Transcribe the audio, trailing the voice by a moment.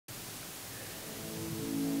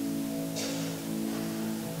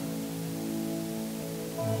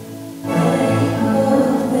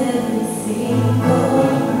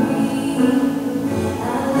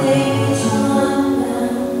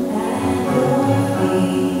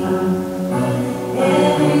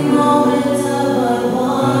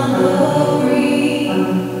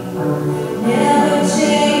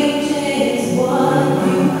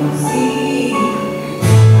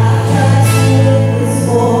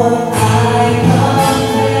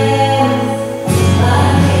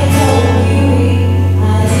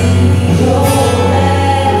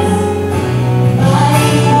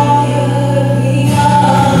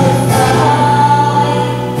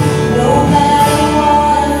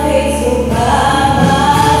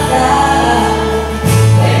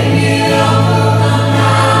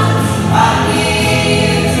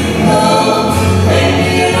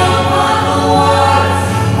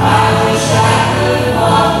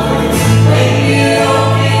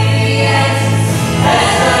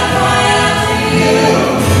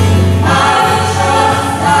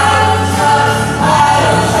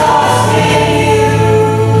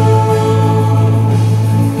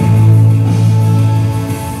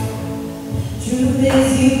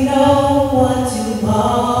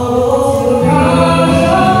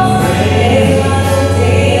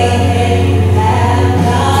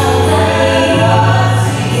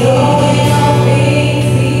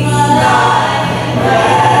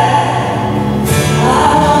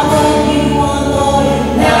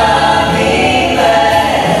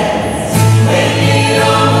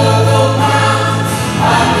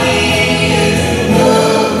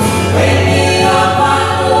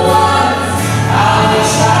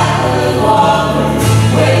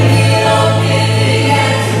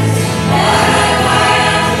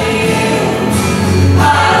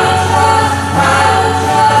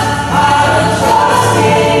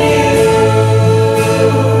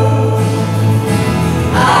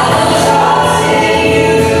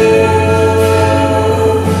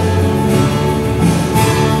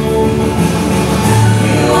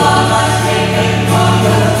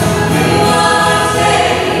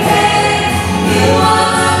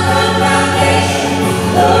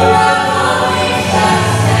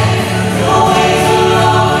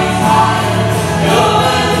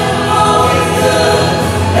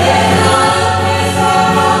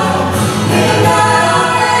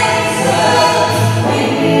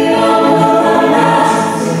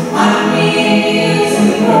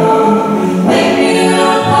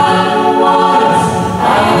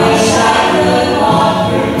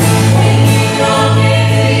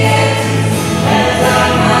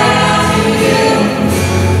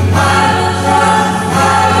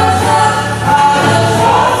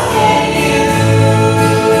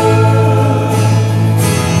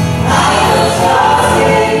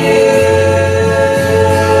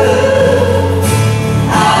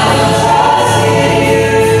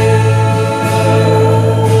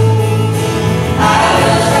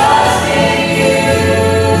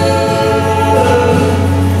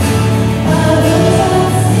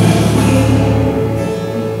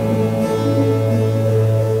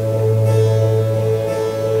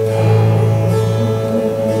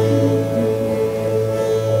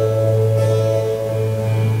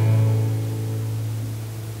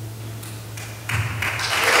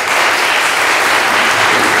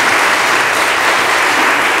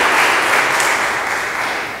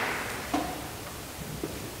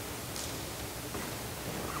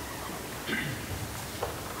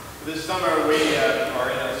Summer, we are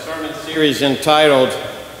in a sermon series entitled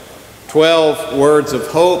 12 Words of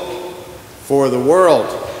Hope for the World.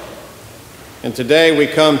 And today we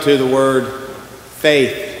come to the word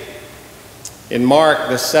faith. In Mark,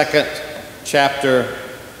 the 2nd chapter,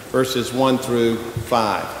 verses 1 through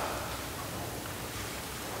 5.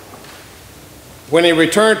 When he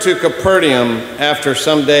returned to Capernaum after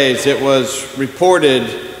some days, it was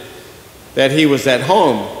reported that he was at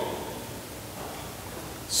home.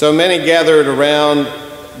 So many gathered around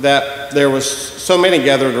that there was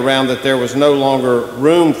no longer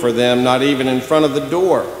room for them, not even in front of the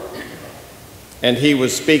door. And he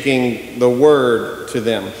was speaking the word to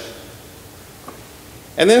them.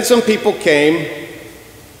 And then some people came,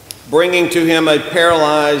 bringing to him a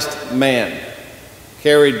paralyzed man,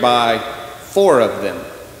 carried by 4 of them.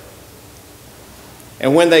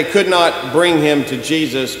 And when they could not bring him to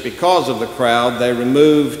Jesus because of the crowd, they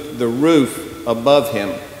removed the roof above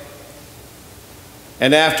him.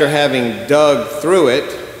 And after having dug through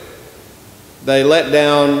it, they let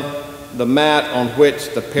down the mat on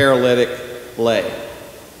which the paralytic lay.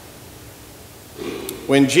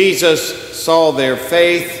 When Jesus saw their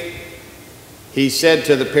faith, he said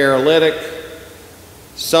to the paralytic,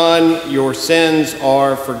 "Son, your sins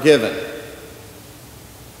are forgiven."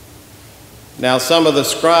 Now some of the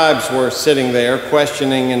scribes were sitting there,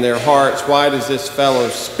 questioning in their hearts, "Why does this fellow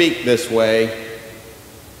speak this way?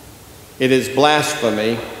 It is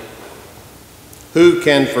blasphemy. Who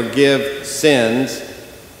can forgive sins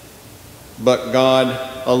but God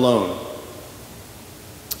alone?"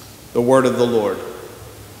 The word of the Lord.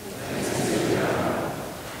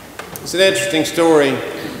 It's an interesting story.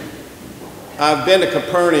 I've been to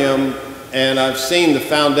Capernaum and I've seen the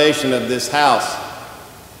foundation of this house.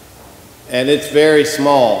 And it's very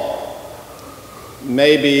small,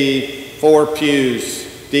 maybe 4 pews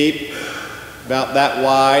deep, about that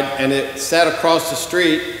wide, and it sat across the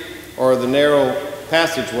street, or the narrow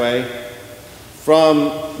passageway, from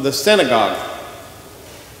the synagogue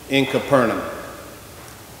in Capernaum.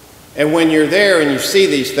 And when you're there and you see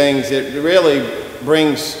these things, it really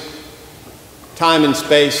brings time and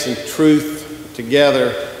space and truth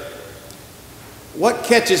together. What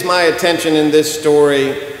catches my attention in this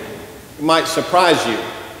story might surprise you.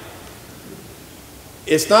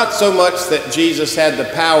 It's not so much that Jesus had the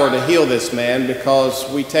power to heal this man, because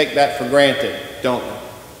we take that for granted, don't we?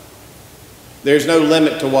 There's no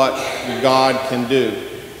limit to what God can do.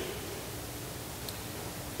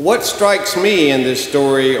 What strikes me in this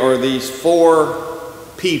story are these 4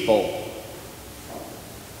 people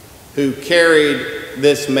who carried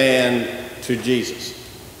this man to Jesus.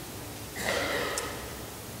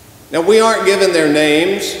 Now, we aren't given their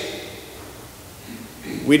names.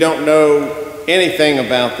 We don't know anything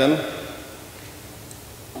about them.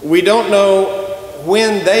 We don't know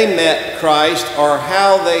when they met Christ or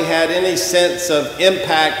how they had any sense of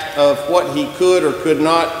impact of what he could or could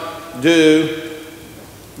not do.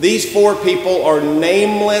 These 4 people are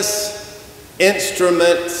nameless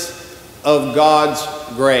instruments of God's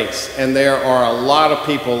grace. And there are a lot of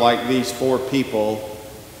people like these 4 people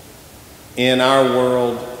in our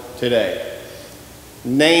world today.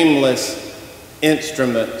 Nameless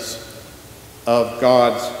instruments of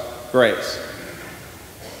God's grace.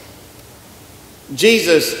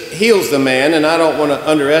 Jesus heals the man, and I don't want to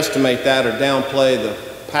underestimate that or downplay the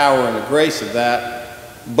power and the grace of that,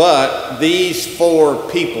 but these 4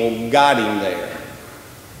 people got him there.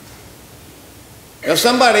 Now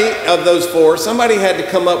somebody of those 4, somebody had to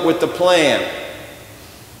come up with the plan.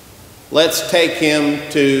 Let's take him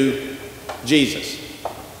to Jesus.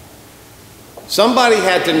 Somebody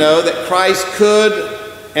had to know that Christ could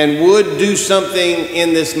and would do something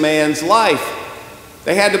in this man's life.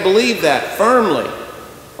 They had to believe that firmly,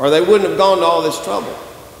 or they wouldn't have gone to all this trouble.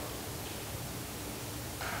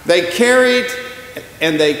 They carried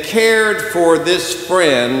and they cared for this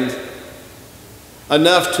friend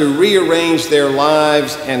enough to rearrange their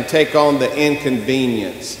lives and take on the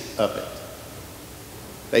inconvenience of it.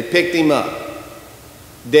 They picked him up,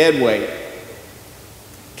 dead weight,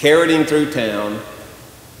 carried him through town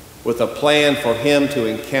with a plan for him to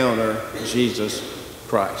encounter Jesus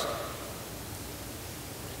Christ.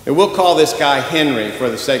 And we'll call this guy Henry for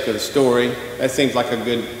the sake of the story. That seems like a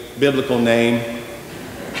good biblical name,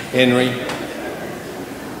 Henry.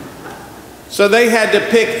 So they had to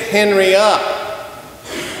pick Henry up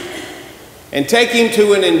and take him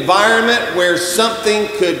to an environment where something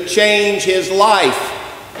could change his life.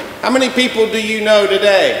 How many people do you know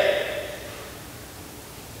today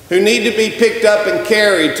who need to be picked up and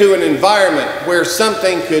carried to an environment where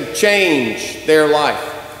something could change their life?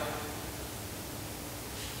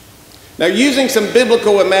 Now, using some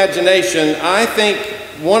biblical imagination, I think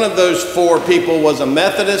one of those four people was a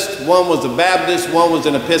Methodist, one was a Baptist, one was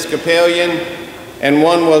an Episcopalian, and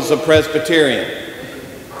one was a Presbyterian.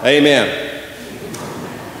 Amen.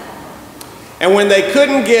 And when they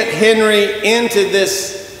couldn't get Henry into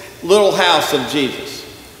this little house of Jesus,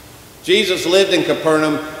 Jesus lived in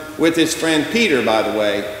Capernaum with his friend Peter, by the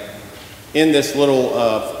way, in this little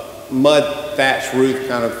mud thatched roof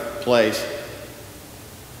kind of place.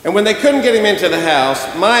 And when they couldn't get him into the house,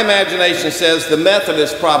 my imagination says the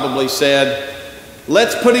Methodists probably said,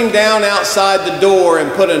 let's put him down outside the door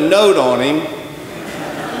and put a note on him.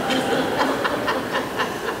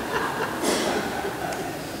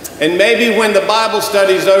 And maybe when the Bible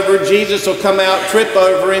study's over, Jesus will come out, trip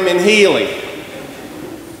over him, and heal him.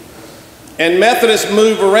 And Methodists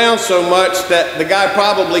move around so much that the guy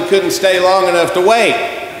probably couldn't stay long enough to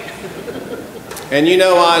wait. And you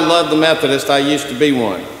know I love the Methodists. I used to be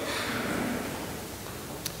one.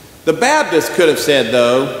 The Baptist could have said,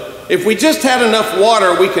 though, if we just had enough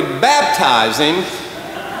water, we could baptize him,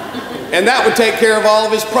 and that would take care of all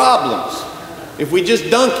of his problems, if we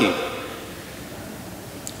just dunk him.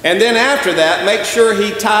 And then after that, make sure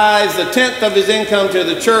he tithes a tenth of his income to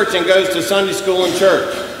the church and goes to Sunday school and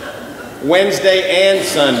church, Wednesday and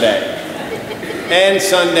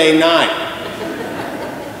Sunday night.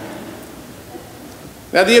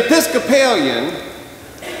 Now, the Episcopalian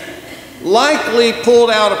likely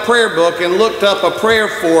pulled out a prayer book and looked up a prayer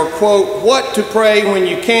for, quote, what to pray when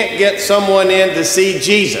you can't get someone in to see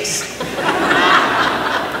Jesus.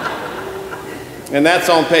 And that's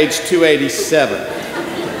on page 287.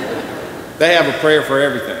 They have a prayer for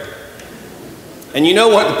everything. And you know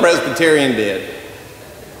what the Presbyterian did?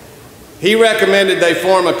 He recommended they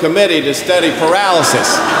form a committee to study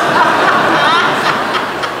paralysis.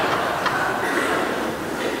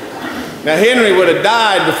 Now, Henry would have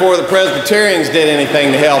died before the Presbyterians did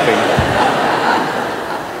anything to help him.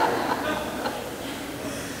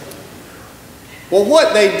 Well,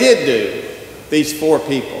 what they did do, these four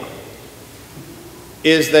people,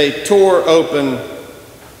 is they tore open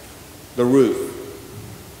the roof.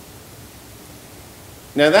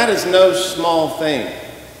 Now, that is no small thing.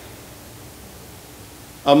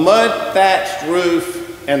 A mud-thatched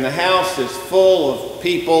roof, and the house is full of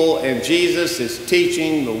people, and Jesus is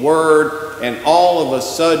teaching the word, and all of a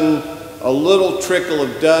sudden a little trickle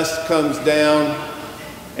of dust comes down,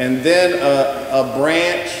 and then a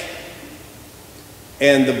branch,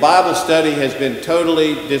 and the Bible study has been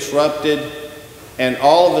totally disrupted, and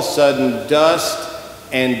all of a sudden dust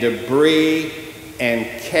and debris and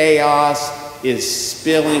chaos is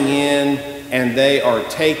spilling in, and they are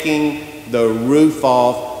taking the roof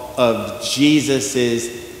off of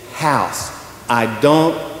Jesus's house. I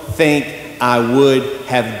don't think I would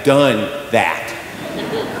have done that.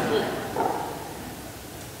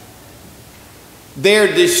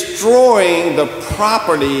 They're destroying the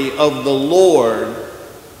property of the Lord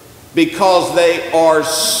because they are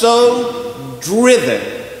so driven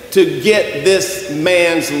to get this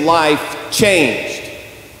man's life changed.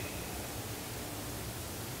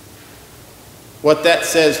 What that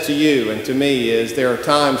says to you and to me is there are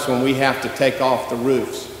times when we have to take off the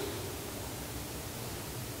roofs.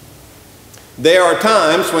 There are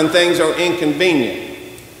times when things are inconvenient.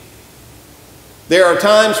 There are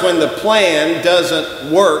times when the plan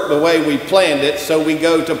doesn't work the way we planned it, so we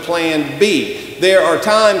go to plan B. There are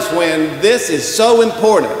times when this is so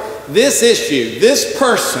important, this issue, this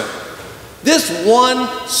person, this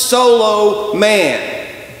one solo man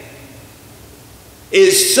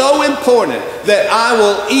is so important that I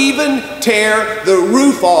will even tear the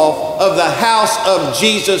roof off of the house of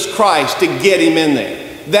Jesus Christ to get him in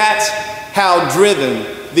there. That's how driven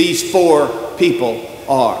these four people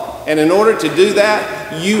are. And in order to do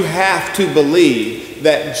that, you have to believe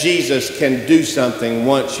that Jesus can do something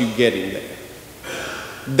once you get him there.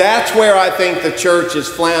 That's where I think the church is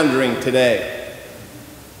floundering today.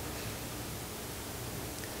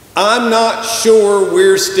 I'm not sure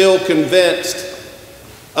we're still convinced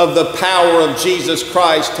of the power of Jesus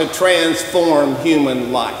Christ to transform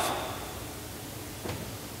human life.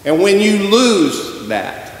 And when you lose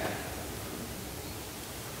that,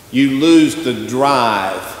 you lose the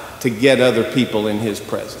drive to get other people in his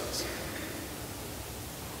presence.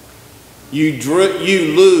 You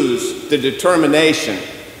lose the determination.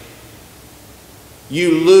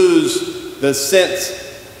 You lose the sense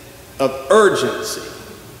of urgency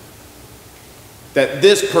that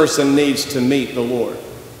this person needs to meet the Lord.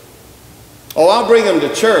 Oh, I'll bring them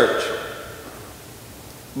to church,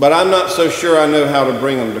 but I'm not so sure I know how to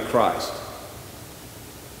bring them to Christ.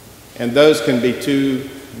 And those can be two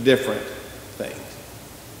different things.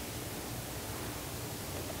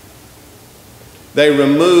 They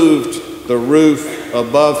removed the roof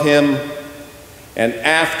above him, and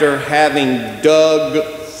after having dug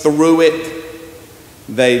through it,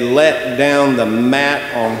 they let down the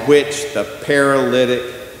mat on which the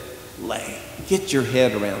paralytic lay. Get your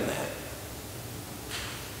head around that.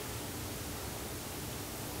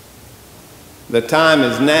 The time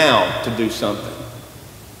is now to do something.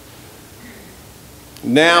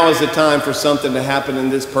 Now is the time for something to happen in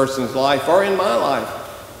this person's life or in my life.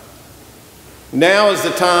 Now is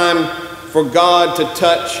the time for God to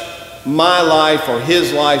touch my life or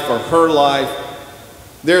his life or her life.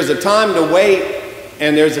 There's a time to wait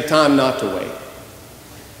and there's a time not to wait.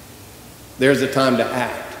 There's a time to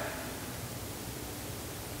act.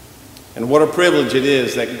 And what a privilege it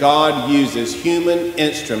is that God uses human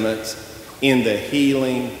instruments in the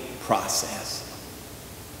healing process.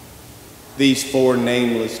 These four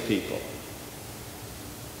nameless people.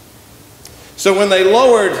 So when they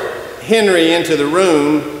lowered Henry into the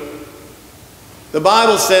room, the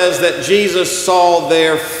Bible says that Jesus saw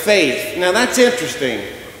their faith. Now that's interesting.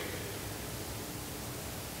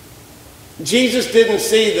 Jesus didn't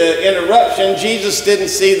see the interruption. Jesus didn't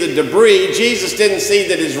see the debris. Jesus didn't see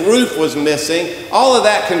that his roof was missing. All of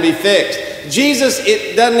that can be fixed.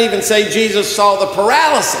 It doesn't even say Jesus saw the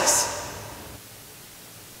paralysis.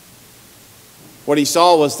 What he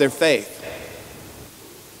saw was their faith.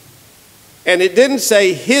 And it didn't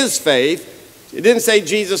say his faith. It didn't say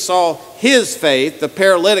Jesus saw his faith, the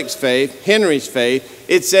paralytic's faith, Henry's faith.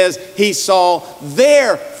 It says he saw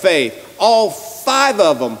their faith, all five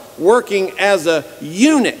of them working as a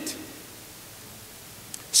unit.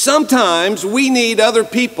 Sometimes we need other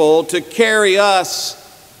people to carry us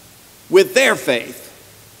with their faith.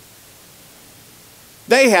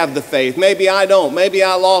 They have the faith. Maybe I don't. Maybe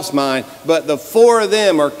I lost mine. But the four of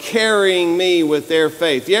them are carrying me with their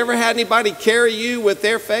faith. You ever had anybody carry you with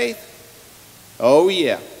their faith? Oh,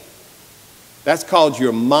 yeah. That's called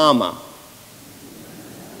your mama,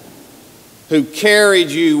 who carried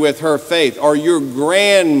you with her faith, or your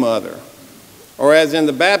grandmother, or as in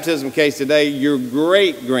the baptism case today, your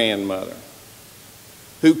great-grandmother,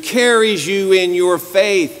 who carries you in your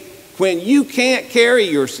faith when you can't carry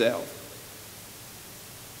yourself.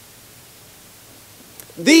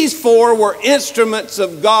 These four were instruments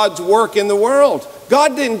of God's work in the world.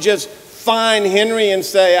 God didn't just find Henry and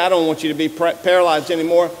say, I don't want you to be paralyzed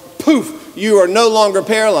anymore. Poof, you are no longer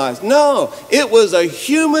paralyzed. No, it was a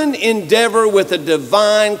human endeavor with a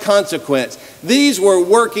divine consequence. These were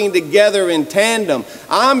working together in tandem.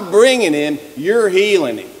 I'm bringing him, you're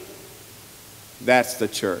healing him. That's the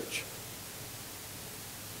church.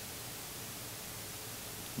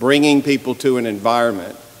 Bringing people to an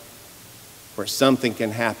environment where something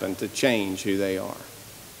can happen to change who they are.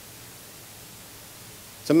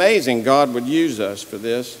 It's amazing God would use us for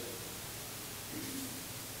this.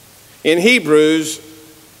 In Hebrews,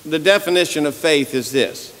 the definition of faith is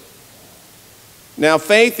this. Now,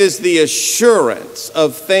 faith is the assurance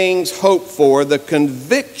of things hoped for, the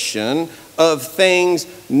conviction of things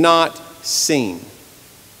not seen.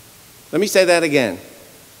 Let me say that again.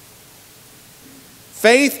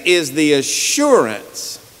 Faith is the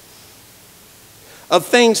assurance of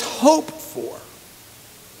things hoped for,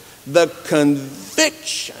 the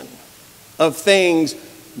conviction of things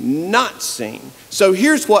not seen. So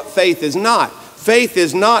here's what faith is not. Faith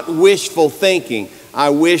is not wishful thinking. I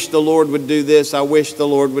wish the Lord would do this. I wish the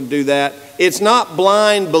Lord would do that. It's not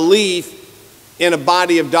blind belief in a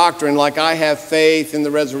body of doctrine like I have faith in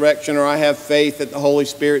the resurrection or I have faith that the Holy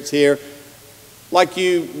Spirit's here. Like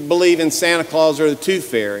you believe in Santa Claus or the Tooth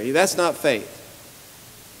Fairy. That's not faith.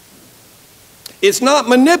 It's not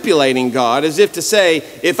manipulating God as if to say,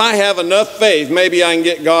 if I have enough faith, maybe I can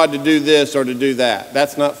get God to do this or to do that.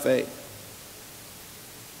 That's not faith.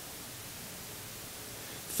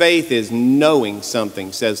 Faith is knowing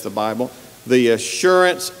something, says the Bible. The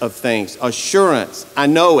assurance of things. Assurance, I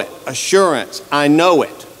know it. Assurance, I know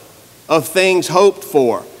it. Of things hoped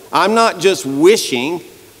for. I'm not just wishing,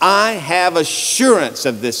 I have assurance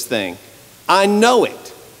of this thing. I know it.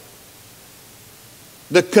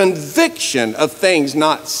 The conviction of things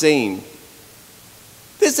not seen.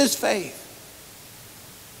 This is faith.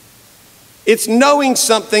 It's knowing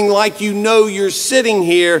something like you know you're sitting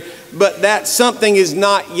here, but that something is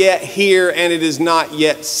not yet here and it is not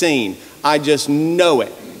yet seen. I just know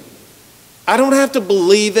it. I don't have to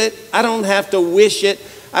believe it. I don't have to wish it.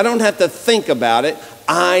 I don't have to think about it.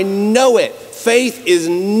 I know it. Faith is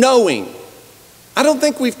knowing. I don't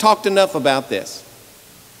think we've talked enough about this.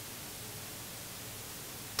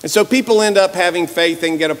 And so people end up having faith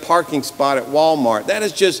and get a parking spot at Walmart. That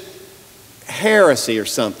is just heresy or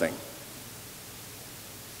something.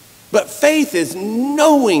 But faith is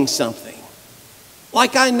knowing something.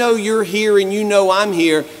 Like I know you're here and you know I'm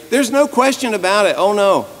here. There's no question about it. Oh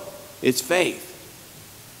no, it's faith.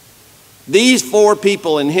 These four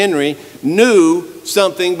people in Henry knew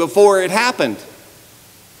something before it happened.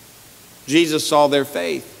 Jesus saw their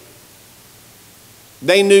faith.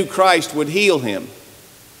 They knew Christ would heal him.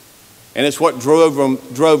 And it's what drove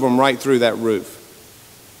them right through that roof.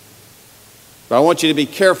 But I want you to be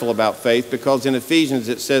careful about faith, because in Ephesians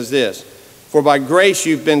it says this: for by grace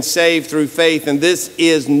you've been saved through faith, and this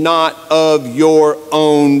is not of your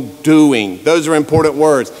own doing. Those are important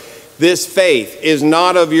words. This faith is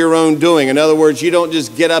not of your own doing. In other words, you don't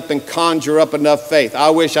just get up and conjure up enough faith. I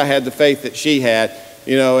wish I had the faith that she had,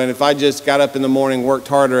 and if I just got up in the morning, worked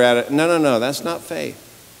harder at it. No, that's not faith.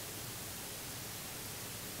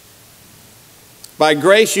 By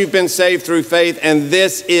grace you've been saved through faith, and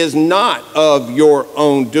this is not of your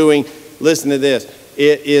own doing. Listen to this.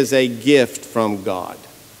 It is a gift from God.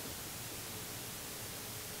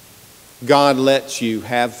 God lets you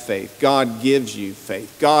have faith. God gives you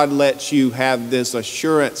faith. God lets you have this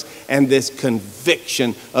assurance and this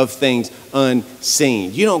conviction of things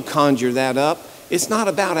unseen. You don't conjure that up. It's not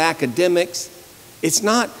about academics. It's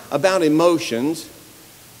not about emotions.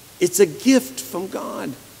 It's a gift from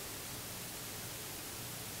God.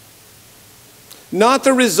 Not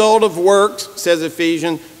the result of works, says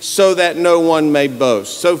Ephesians, so that no one may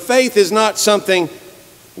boast. So faith is not something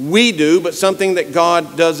we do, but something that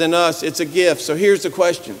God does in us. It's a gift. So here's the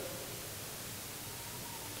question.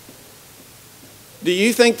 Do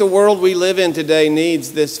you think the world we live in today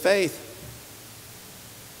needs this faith?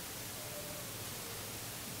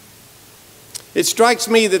 It strikes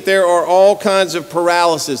me that there are all kinds of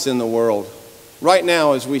paralysis in the world right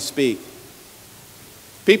now as we speak.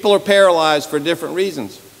 People are paralyzed for different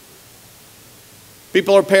reasons.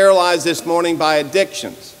 People are paralyzed this morning by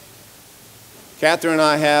addictions. Catherine and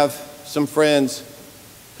I have some friends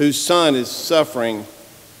whose son is suffering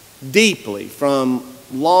deeply from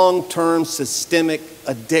long-term systemic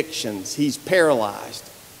addictions. He's paralyzed.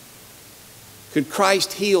 Could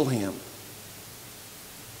Christ heal him?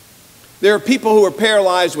 There are people who are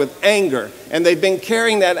paralyzed with anger, and they've been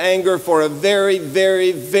carrying that anger for a very,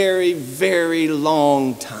 very, very, very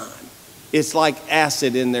long time. It's like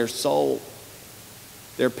acid in their soul.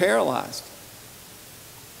 They're paralyzed.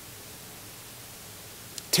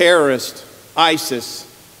 Terrorist ISIS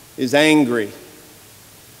is angry,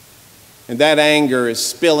 and that anger is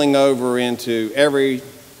spilling over into every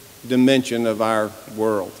dimension of our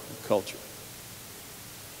world, culture.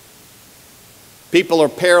 People are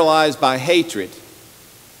paralyzed by hatred.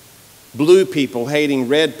 Blue people hating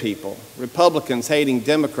red people. Republicans hating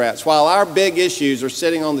Democrats. While our big issues are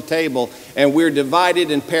sitting on the table and we're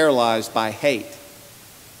divided and paralyzed by hate.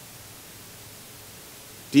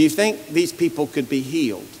 Do you think these people could be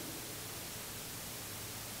healed?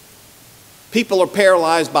 People are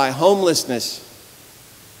paralyzed by homelessness,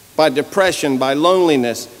 by depression, by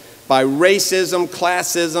loneliness, by racism,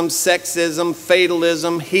 classism, sexism,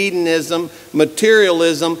 fatalism, hedonism,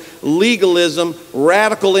 materialism, legalism,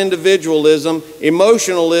 radical individualism,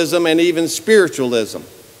 emotionalism, and even spiritualism.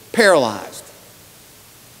 Paralyzed.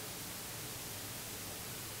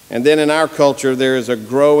 And then in our culture, there is a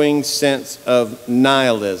growing sense of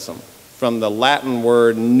nihilism, from the Latin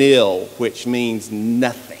word nil, which means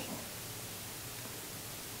nothing.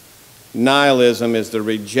 Nihilism is the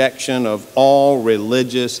rejection of all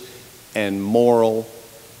religious and moral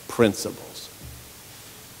principles.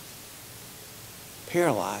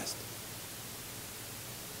 Paralyzed.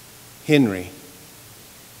 Henry.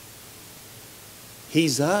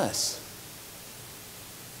 He's us.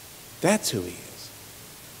 That's who he is.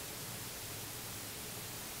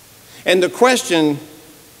 And the question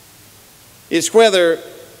is whether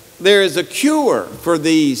there is a cure for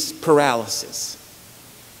these paralysis.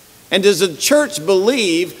 And does the church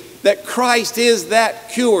believe that Christ is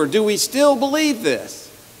that cure? Do we still believe this?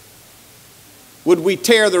 Would we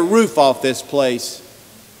tear the roof off this place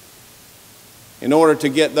in order to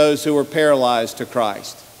get those who are paralyzed to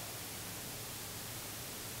Christ?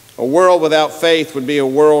 A world without faith would be a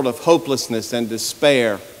world of hopelessness and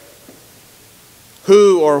despair.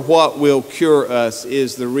 Who or what will cure us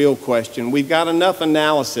is the real question. We've got enough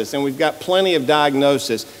analysis and we've got plenty of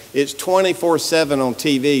diagnosis. It's 24/7 on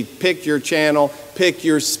TV. Pick your channel, pick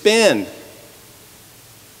your spin.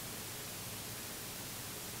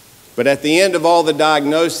 But at the end of all the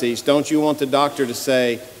diagnoses, don't you want the doctor to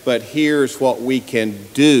say, but here's what we can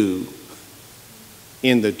do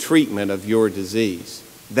in the treatment of your disease?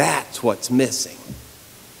 That's what's missing.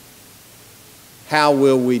 How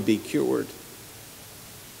will we be cured?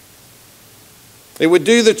 It would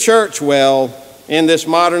do the church well in this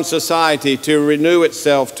modern society to renew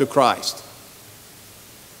itself to Christ,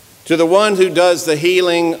 to the one who does the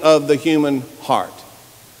healing of the human heart.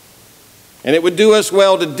 And it would do us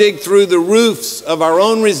well to dig through the roofs of our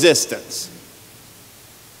own resistance,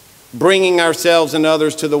 bringing ourselves and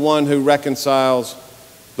others to the one who reconciles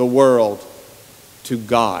the world to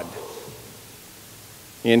God.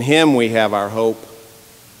 In him we have our hope,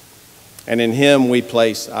 and in him we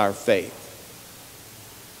place our faith.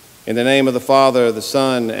 In the name of the Father, the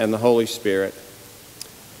Son, and the Holy Spirit,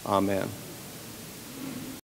 amen.